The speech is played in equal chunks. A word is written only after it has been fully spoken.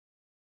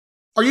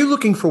Are you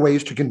looking for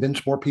ways to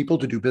convince more people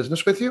to do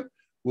business with you?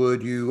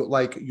 Would you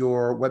like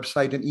your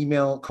website and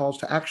email calls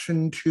to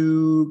action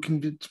to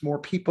convince more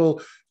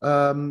people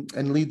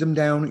and lead them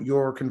down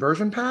your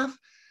conversion path?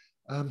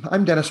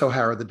 I'm Dennis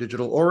O'Hara, the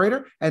digital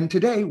orator, and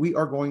today we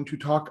are going to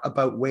talk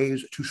about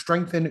ways to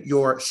strengthen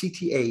your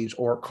CTAs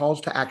or calls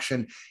to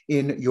action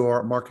in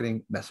your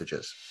marketing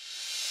messages.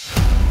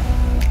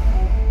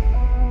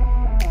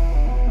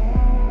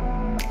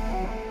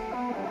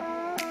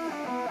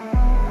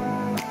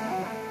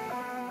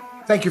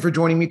 Thank you for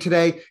joining me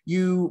today.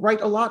 You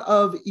write a lot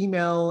of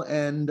email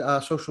and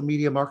social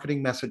media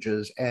marketing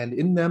messages, and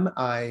in them,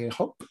 I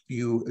hope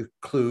you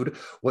include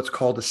what's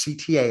called a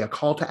CTA, a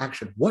call to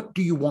action. What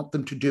do you want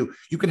them to do?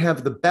 You can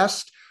have the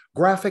best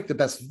graphic, the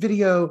best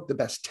video, the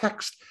best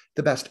text,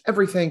 the best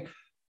everything.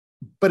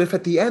 But if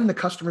at the end the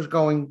customer's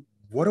going,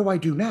 what do I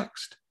do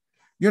next?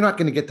 You're not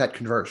going to get that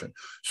conversion.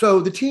 So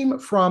the team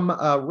from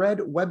Red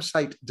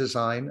Website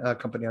Design, a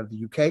company out of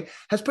the UK,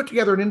 has put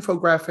together an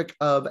infographic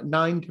of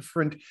 9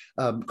 different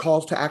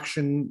calls to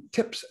action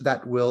tips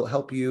that will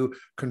help you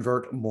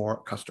convert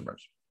more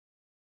customers.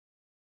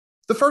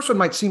 The first one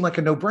might seem like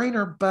a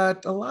no-brainer,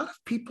 but a lot of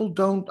people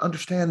don't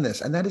understand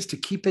this, and that is to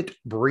keep it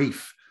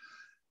brief.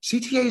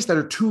 CTAs that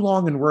are too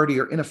long and wordy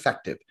are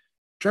ineffective.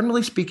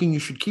 Generally speaking, you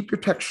should keep your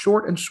text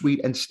short and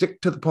sweet and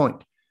stick to the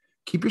point.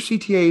 Keep your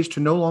CTAs to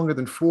no longer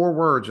than 4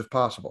 words if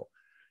possible.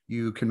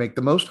 You can make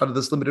the most out of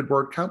this limited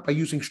word count by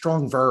using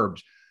strong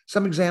verbs.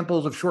 Some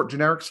examples of short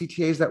generic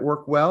CTAs that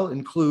work well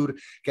include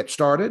get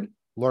started,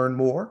 learn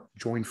more,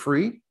 join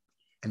free,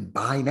 and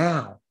buy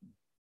now.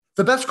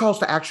 The best calls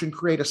to action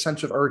create a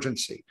sense of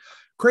urgency.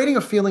 Creating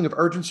a feeling of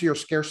urgency or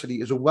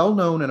scarcity is a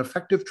well-known and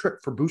effective trick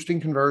for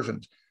boosting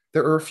conversions.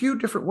 There are a few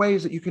different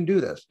ways that you can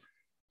do this,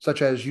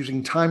 such as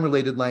using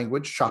time-related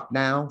language, shop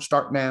now,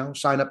 start now,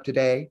 sign up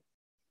today,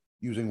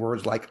 using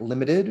words like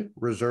limited,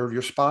 reserve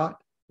your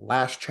spot,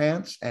 last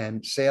chance,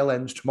 and sale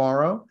ends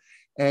tomorrow.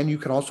 And you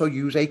can also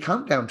use a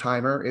countdown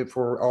timer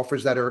for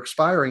offers that are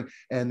expiring,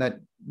 and that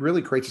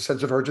really creates a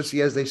sense of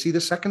urgency as they see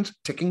the seconds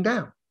ticking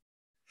down.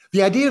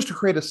 The idea is to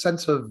create a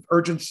sense of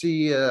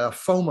urgency,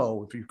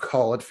 FOMO, if you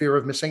call it, fear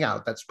of missing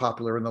out. That's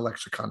popular in the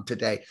lexicon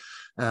today.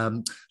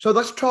 So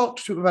let's talk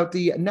about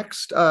the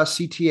next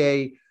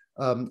CTA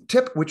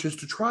tip, which is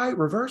to try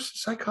reverse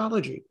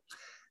psychology.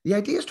 The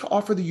idea is to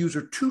offer the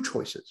user 2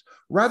 choices.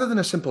 Rather than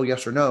a simple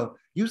yes or no,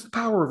 use the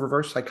power of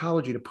reverse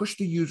psychology to push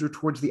the user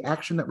towards the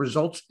action that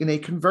results in a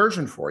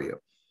conversion for you.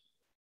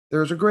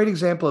 There is a great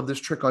example of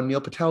this trick on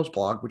Neil Patel's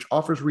blog, which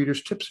offers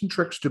readers tips and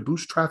tricks to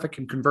boost traffic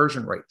and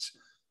conversion rates.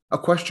 A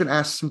question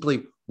asks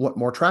simply, want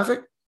more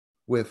traffic?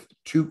 With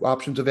 2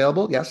 options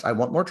available, yes, I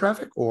want more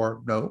traffic,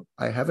 or no,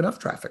 I have enough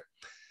traffic.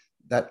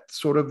 That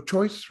sort of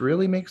choice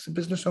really makes the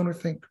business owner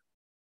think.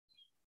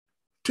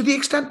 To the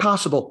extent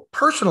possible,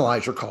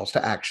 personalize your calls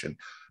to action.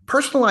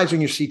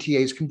 Personalizing your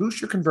CTAs can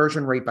boost your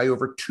conversion rate by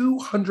over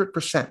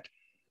 200%.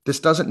 This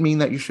doesn't mean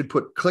that you should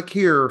put click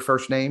here,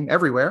 first name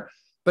everywhere,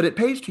 but it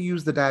pays to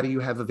use the data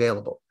you have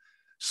available.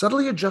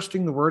 Subtly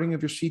adjusting the wording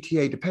of your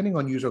CTA depending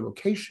on user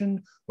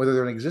location, whether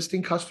they're an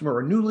existing customer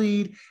or new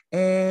lead,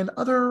 and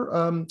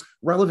other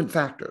relevant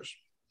factors.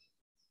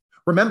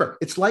 Remember,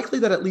 it's likely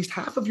that at least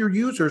half of your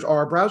users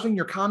are browsing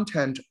your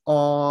content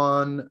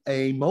on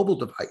a mobile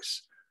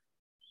device.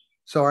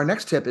 So our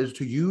next tip is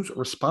to use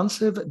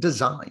responsive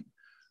design.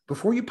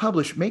 Before you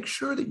publish, make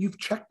sure that you've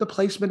checked the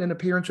placement and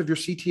appearance of your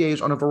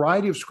CTAs on a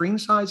variety of screen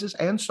sizes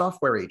and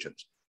software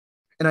agents.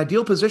 An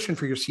ideal position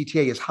for your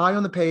CTA is high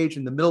on the page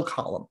in the middle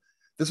column.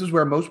 This is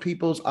where most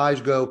people's eyes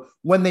go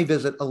when they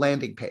visit a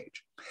landing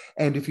page.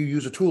 And if you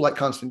use a tool like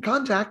Constant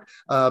Contact,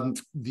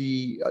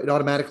 it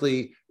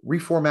automatically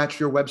reformats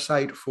your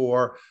website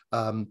for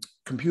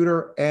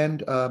computer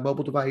and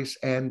mobile device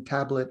and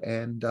tablet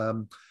and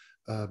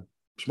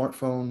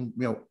smartphone,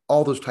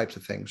 all those types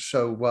of things.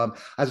 So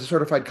as a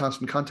certified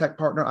Constant Contact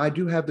partner, I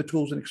do have the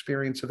tools and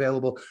experience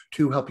available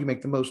to help you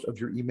make the most of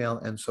your email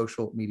and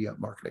social media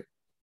marketing.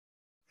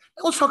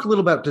 Now let's talk a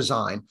little about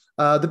design.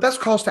 The best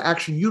calls to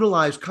action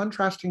utilize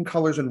contrasting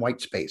colors and white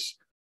space.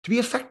 To be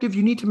effective,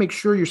 you need to make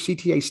sure your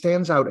CTA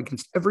stands out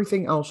against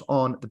everything else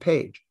on the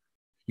page.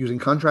 Using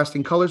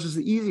contrasting colors is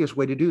the easiest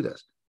way to do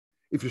this.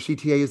 If your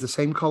CTA is the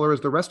same color as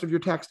the rest of your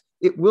text,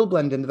 it will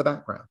blend into the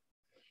background.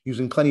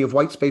 Using plenty of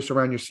white space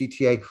around your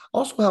CTA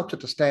also helps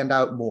it to stand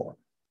out more.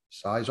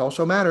 Size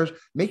also matters.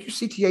 Make your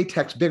CTA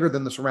text bigger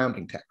than the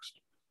surrounding text.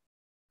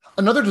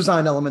 Another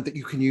design element that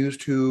you can use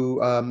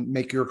to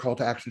make your call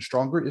to action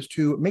stronger is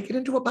to make it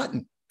into a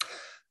button.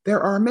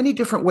 There are many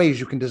different ways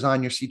you can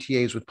design your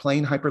CTAs with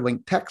plain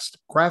hyperlinked text,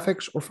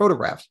 graphics, or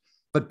photographs,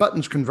 but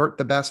buttons convert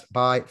the best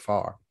by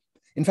far.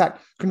 In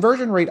fact,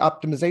 conversion rate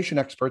optimization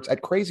experts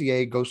at Crazy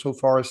Egg go so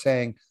far as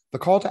saying, the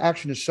call to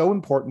action is so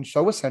important,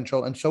 so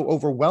essential, and so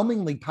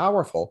overwhelmingly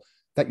powerful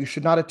that you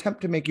should not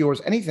attempt to make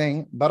yours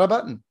anything but a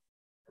button.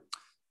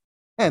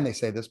 And they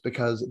say this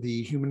because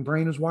the human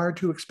brain is wired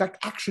to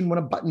expect action when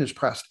a button is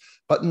pressed.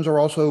 Buttons are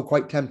also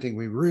quite tempting.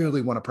 We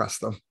really want to press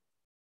them.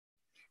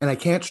 And I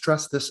can't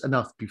stress this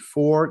enough.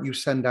 Before you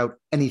send out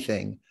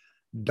anything,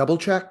 double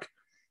check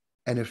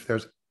And if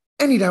there's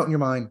any doubt in your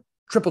mind,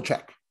 triple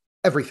check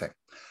everything.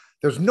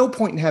 There's no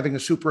point in having a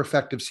super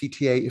effective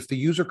CTA if the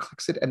user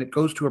clicks it and it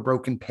goes to a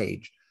broken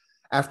page.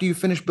 After you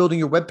finish building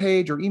your web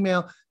page or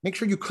email, make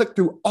sure you click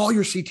through all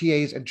your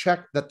CTAs and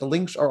check that the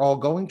links are all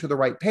going to the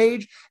right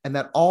page and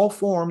that all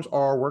forms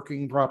are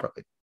working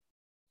properly.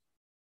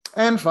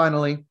 And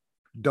finally,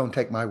 don't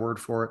take my word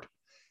for it.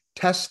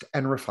 Test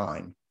and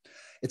refine.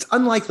 It's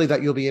unlikely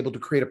that you'll be able to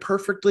create a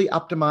perfectly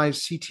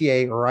optimized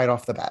CTA right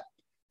off the bat.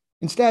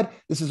 Instead,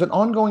 this is an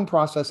ongoing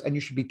process, and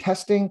you should be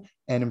testing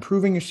and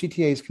improving your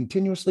CTAs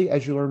continuously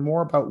as you learn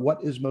more about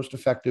what is most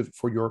effective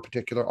for your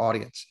particular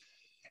audience.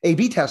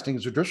 A/B testing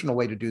is a traditional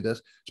way to do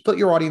this. Split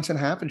your audience in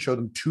half and show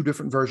them two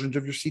different versions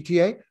of your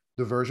CTA.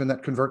 The version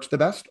that converts the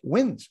best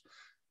wins.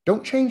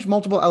 Don't change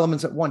multiple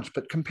elements at once,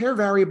 but compare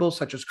variables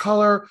such as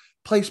color,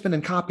 placement,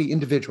 and copy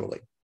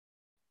individually.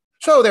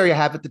 So there you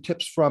have it, the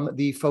tips from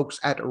the folks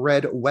at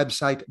Red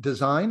Website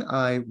Design.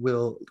 I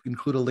will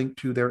include a link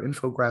to their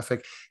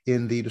infographic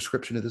in the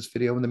description of this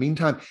video. In the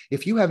meantime,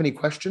 if you have any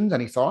questions,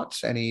 any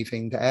thoughts,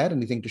 anything to add,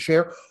 anything to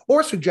share,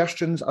 or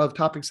suggestions of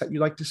topics that you'd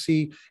like to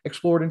see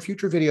explored in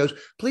future videos,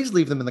 please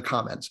leave them in the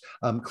comments.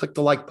 Click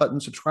the like button,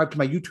 subscribe to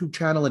my YouTube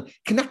channel, and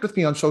connect with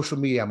me on social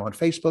media. I'm on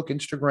Facebook,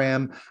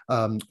 Instagram,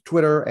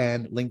 Twitter,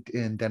 and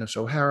LinkedIn. Dennis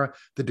O'Hara,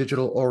 the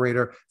Digital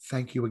Orator.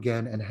 Thank you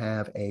again, and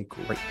have a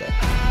great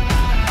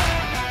day.